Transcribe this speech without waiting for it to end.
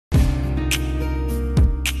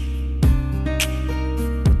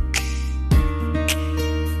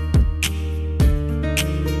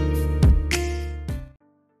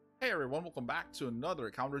back to another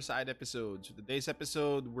Counterside episode. So today's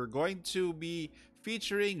episode, we're going to be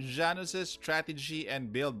featuring Janus's strategy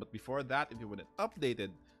and build. But before that, if you want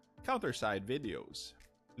updated Counterside videos,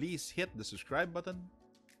 please hit the subscribe button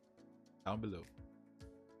down below.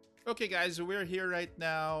 Okay, guys, we're here right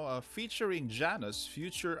now featuring Janus,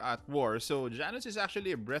 Future at War. So Janus is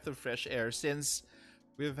actually a breath of fresh air since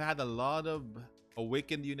we've had a lot of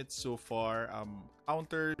awakened units so far,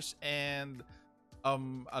 counters, and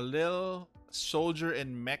a little soldier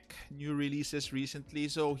and mech new releases recently.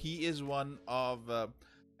 So he is one of I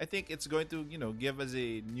think it's going to give us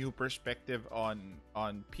a new perspective on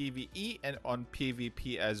PvE and on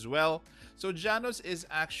PvP as well. So Janus is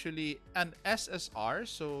actually an SSR,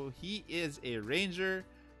 so he is a ranger,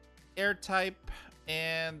 air type,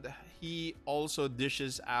 and he also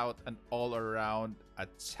dishes out an all-around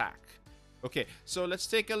attack. Okay, so let's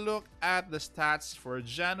take a look at the stats for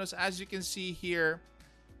Janus. As you can see here,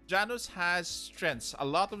 Janus has strengths, a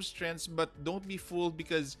lot of strengths, but don't be fooled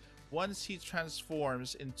because once he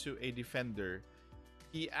transforms into a defender,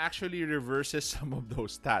 he actually reverses some of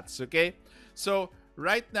those stats, okay? So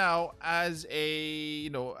right now, as a,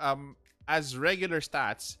 as regular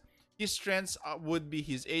stats, his strengths would be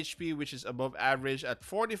his HP, which is above average at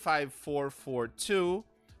 45,442.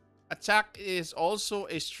 Attack is also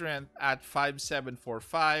a strength at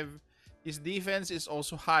 5745. His defense is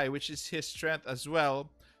also high, which is his strength as well,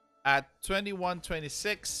 at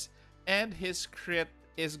 2126. And his crit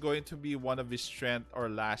is going to be one of his strength or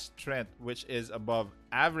last strength, which is above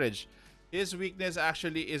average. His weakness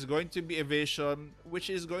actually is going to be evasion, which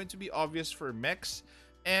is going to be obvious for mechs.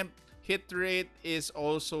 And hit rate is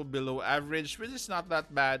also below average, which is not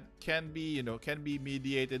that bad. Can be, can be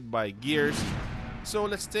mediated by gears. So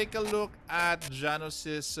let's take a look at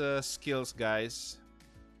Janus's skills, guys.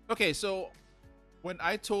 Okay, so when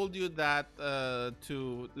I told you that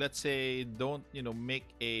to, let's say, don't make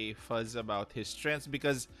a fuzz about his strengths,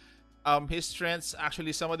 because his strengths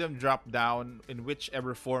actually, some of them drop down in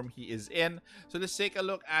whichever form he is in. So let's take a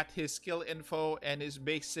look at his skill info and his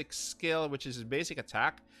basic skill, which is his basic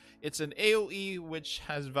attack. It's an AoE which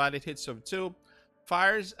has valid hits of 2.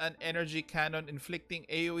 Fires an energy cannon inflicting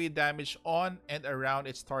AoE damage on and around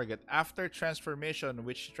its target. After transformation,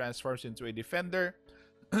 which transforms into a defender,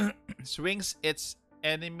 swings its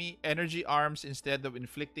enemy energy arms instead of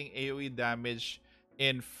inflicting AoE damage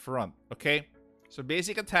in front. Okay, so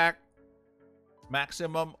basic attack,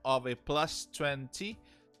 maximum of a plus 20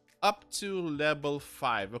 up to level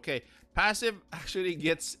 5. Okay, passive actually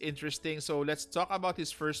gets interesting. So let's talk about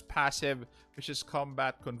his first passive, which is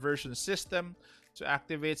combat conversion system. So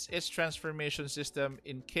activates its transformation system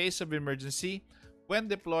in case of emergency. When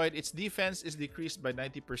deployed, its defense is decreased by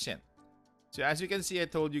 90%. So as you can see, I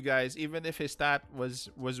told you guys, even if his stat was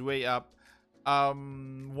way up,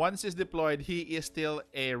 once it's deployed, he is still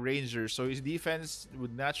a ranger. So his defense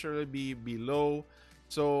would naturally be below.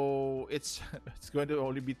 So it's going to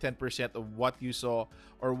only be 10% of what you saw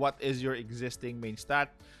or what is your existing main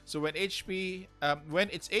stat. So when when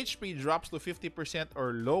its HP drops to 50%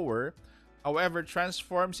 or lower, however,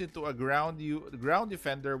 transforms into a ground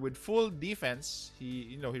defender with full defense.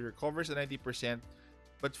 He recovers at 90%,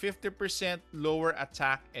 but 50% lower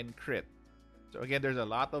attack and crit. So again, there's a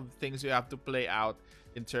lot of things you have to play out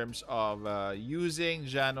in terms of using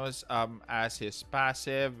Janus as his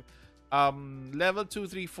passive. Level 2,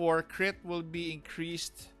 3, 4 crit will be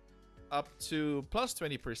increased up to plus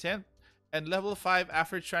 20%. And level 5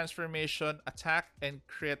 after transformation, attack and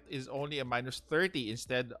crit is only a minus 30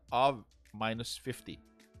 instead of minus 50.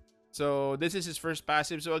 So this is his first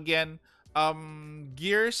passive. So again,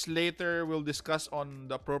 gears later we'll discuss on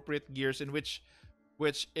the appropriate gears, in which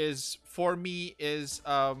is for me is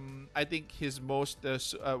I think his most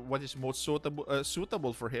what is most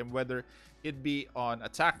suitable for him, whether it be on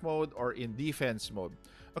attack mode or in defense mode.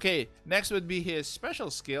 Okay, next would be his special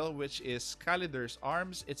skill, which is Kalider's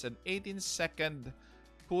Arms. It's an 18-second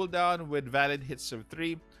cooldown with valid hits of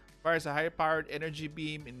 3. Fires a high-powered energy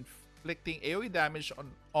beam inflicting AoE damage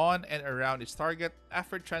on and around its target.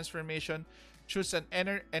 After transformation, shoots an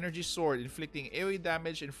energy sword inflicting AoE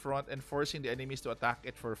damage in front and forcing the enemies to attack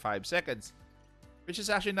it for 5 seconds, which is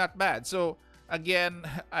actually not bad. So again,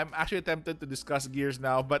 I'm actually tempted to discuss gears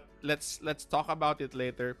now, but let's talk about it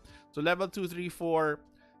later. So level 2, 3, 4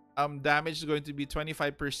 damage is going to be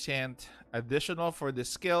 25% additional for the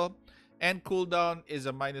skill, and cooldown is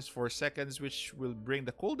a minus 4 seconds, which will bring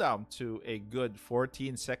the cooldown to a good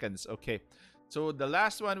 14 seconds. Okay, so the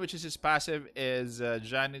last one, which is his passive, is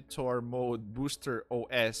Janitor Mode Booster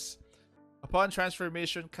OS. Upon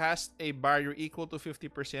transformation, cast a barrier equal to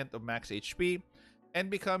 50% of max HP and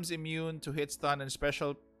becomes immune to hit, stun, and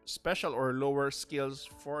special special or lower skills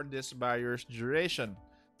for this barrier's duration.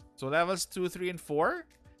 So levels 2, 3, and 4,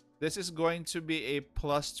 this is going to be a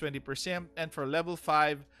plus 20%. And for level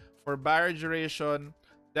 5, for barrier duration,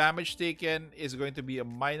 damage taken is going to be a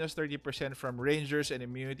minus 30% from rangers and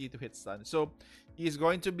immunity to hit stun. So he's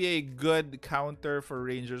going to be a good counter for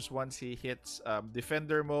rangers once he hits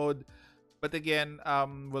defender mode. But again,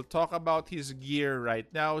 we'll talk about his gear right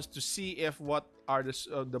now to see if what are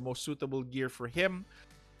the most suitable gear for him.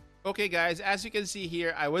 Okay, guys, as you can see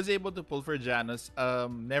here, I was able to pull for Janus.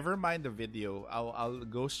 Never mind the video. I'll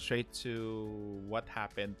go straight to what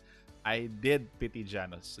happened. I did pity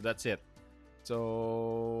Janus. So that's it.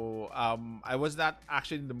 So I was not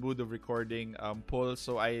actually in the mood of recording pull,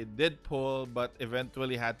 so I did pull, but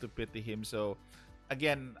eventually had to pity him. So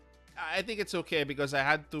again, I think it's okay because I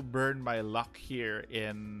had to burn my luck here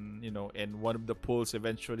in in one of the pulls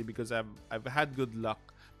eventually, because I've had good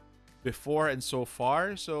luck before and so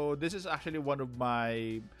far. So this is actually one of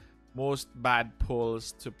my most bad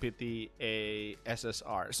pulls to pity a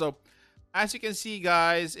SSR. So as you can see,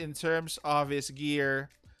 guys, in terms of his gear,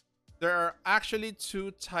 there are actually two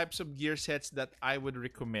types of gear sets that I would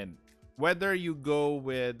recommend. Whether you go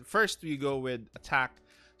with, first you go with attack.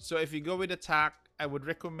 So if you go with attack, I would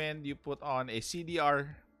recommend you put on a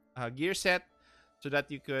CDR gear set so that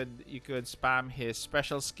you could spam his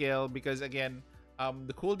special skill, because again,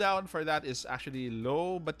 the cooldown for that is actually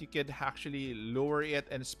low, but you can actually lower it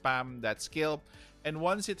and spam that skill. And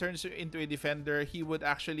once he turns into a defender, he would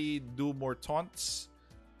actually do more taunts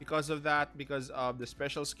because of that, because of the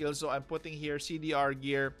special skill. So I'm putting here CDR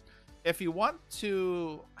gear. If you want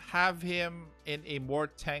to have him in a more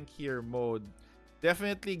tankier mode,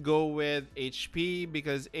 definitely go with HP,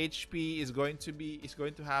 because HP is going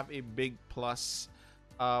to have a big plus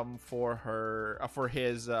for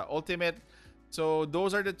his ultimate. So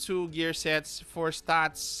those are the two gear sets. For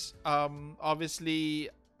stats, obviously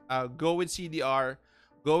go with CDR,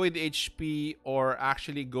 go with HP, or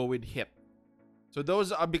actually go with hit. So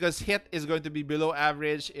those are, because hit is going to be below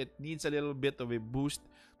average, it needs a little bit of a boost.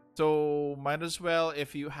 So might as well,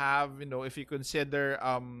 if you have, if you consider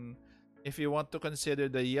if you want to consider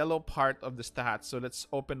the yellow part of the stats. So let's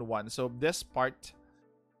open one. So this part,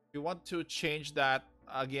 if you want to change that,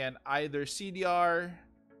 again, either CDR,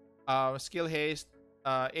 skill haste,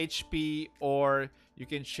 HP, or you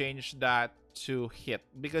can change that to hit,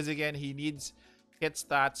 because again, he needs hit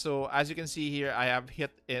stats. So as you can see here, I have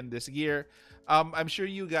hit in this gear. I'm sure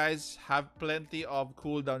you guys have plenty of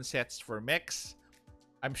cooldown sets for mechs.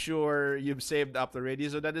 I'm sure you've saved up already,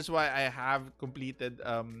 so that is why I have completed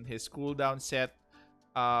his cooldown set,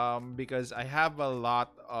 because I have a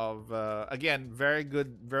lot of again, very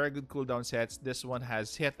good cooldown sets. This one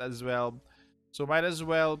has hit as well, so might as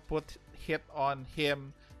well put hit on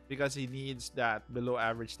him, because he needs that below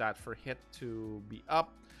average stat for hit to be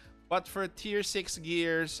up. But for tier 6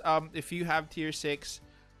 gears, if you have tier 6,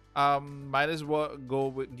 might as well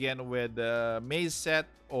go again with the maze set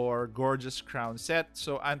or gorgeous crown set.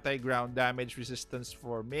 So anti-ground damage resistance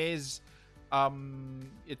for maze,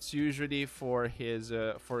 it's usually for his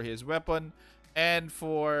weapon. And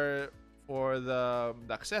for the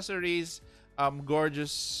accessories,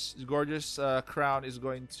 gorgeous crown is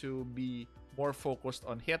going to be more focused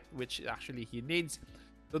on hit, which actually he needs.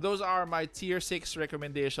 So those are my tier 6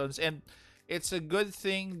 recommendations, and it's a good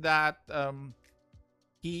thing that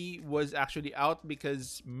he was actually out,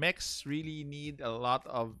 because mechs really need a lot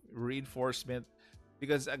of reinforcement,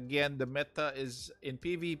 because again, the meta is in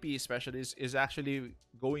PvP especially is actually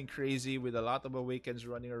going crazy with a lot of awakens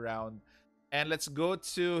running around. And let's go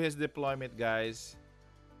to his deployment, guys.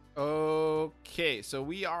 Okay, so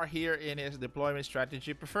we are here in his deployment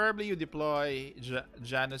strategy. Preferably you deploy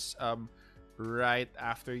Janus right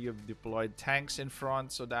after you've deployed tanks in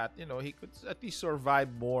front, so that he could at least survive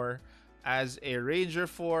more as a ranger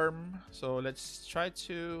form. So let's try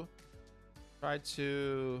to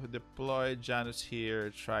deploy Janus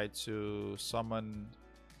here, try to summon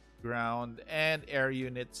ground and air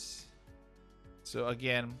units. So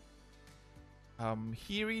again,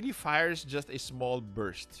 he really fires just a small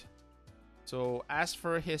burst. So as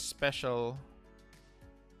for his special,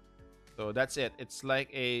 so that's it. It's like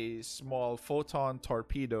a small photon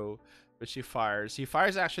torpedo which he fires. He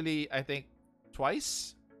fires actually, I think,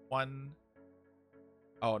 twice. One,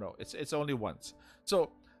 oh no, it's only once.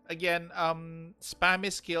 So again, spam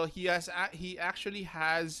his skill. He actually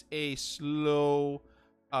has a slow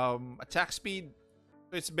attack speed.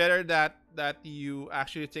 So it's better that you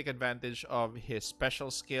actually take advantage of his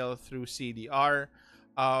special skill through CDR.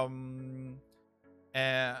 And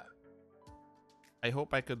I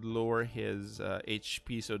hope I could lower his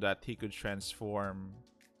HP so that he could transform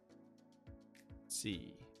Let's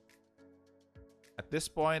see. At this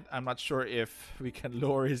point, I'm not sure if we can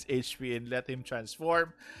lower his HP and let him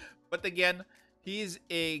transform. But again, he's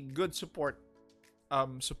a good support.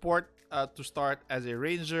 To start as a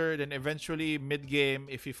ranger, then eventually mid game,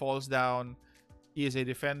 if he falls down, he is a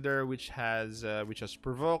defender which has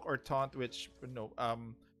provoke or taunt, which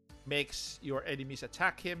makes your enemies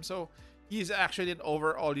attack him. So he's actually an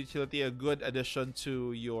overall utility, a good addition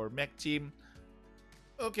to your mech team.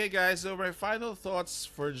 Okay, guys, so my final thoughts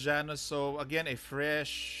for Janus. So again, a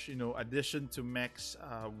fresh, addition to mechs.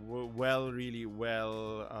 Really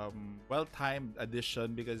well timed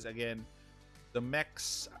addition, because again, the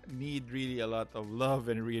mechs need really a lot of love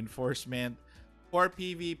and reinforcement. For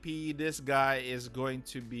PvP, this guy is going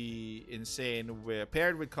to be insane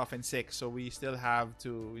paired with Coffin 6. So we still have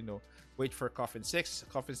to, wait for Coffin 6.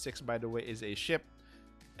 Coffin 6, by the way, is a ship.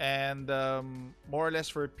 And more or less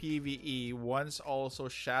for PvE, once also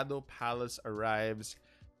Shadow Palace arrives,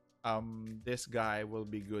 this guy will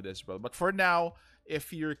be good as well. But for now,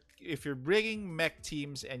 if you're bringing mech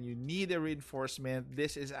teams and you need a reinforcement,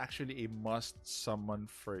 this is actually a must summon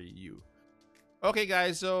for you. Okay,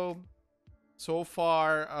 guys, so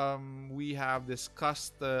far we have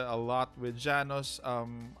discussed a lot with Janus.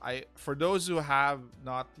 For those who have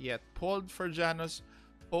not yet pulled for Janus,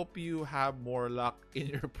 hope you have more luck in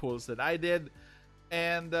your pulls than I did.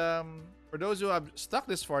 And for those who have stuck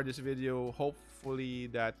this far in this video, hopefully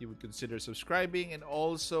that you would consider subscribing, and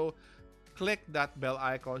also click that bell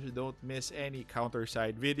icon so you don't miss any counter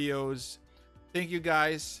side videos. Thank you,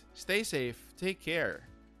 guys. Stay safe. Take care.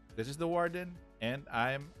 This is the Warden, and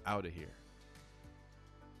I'm out of here.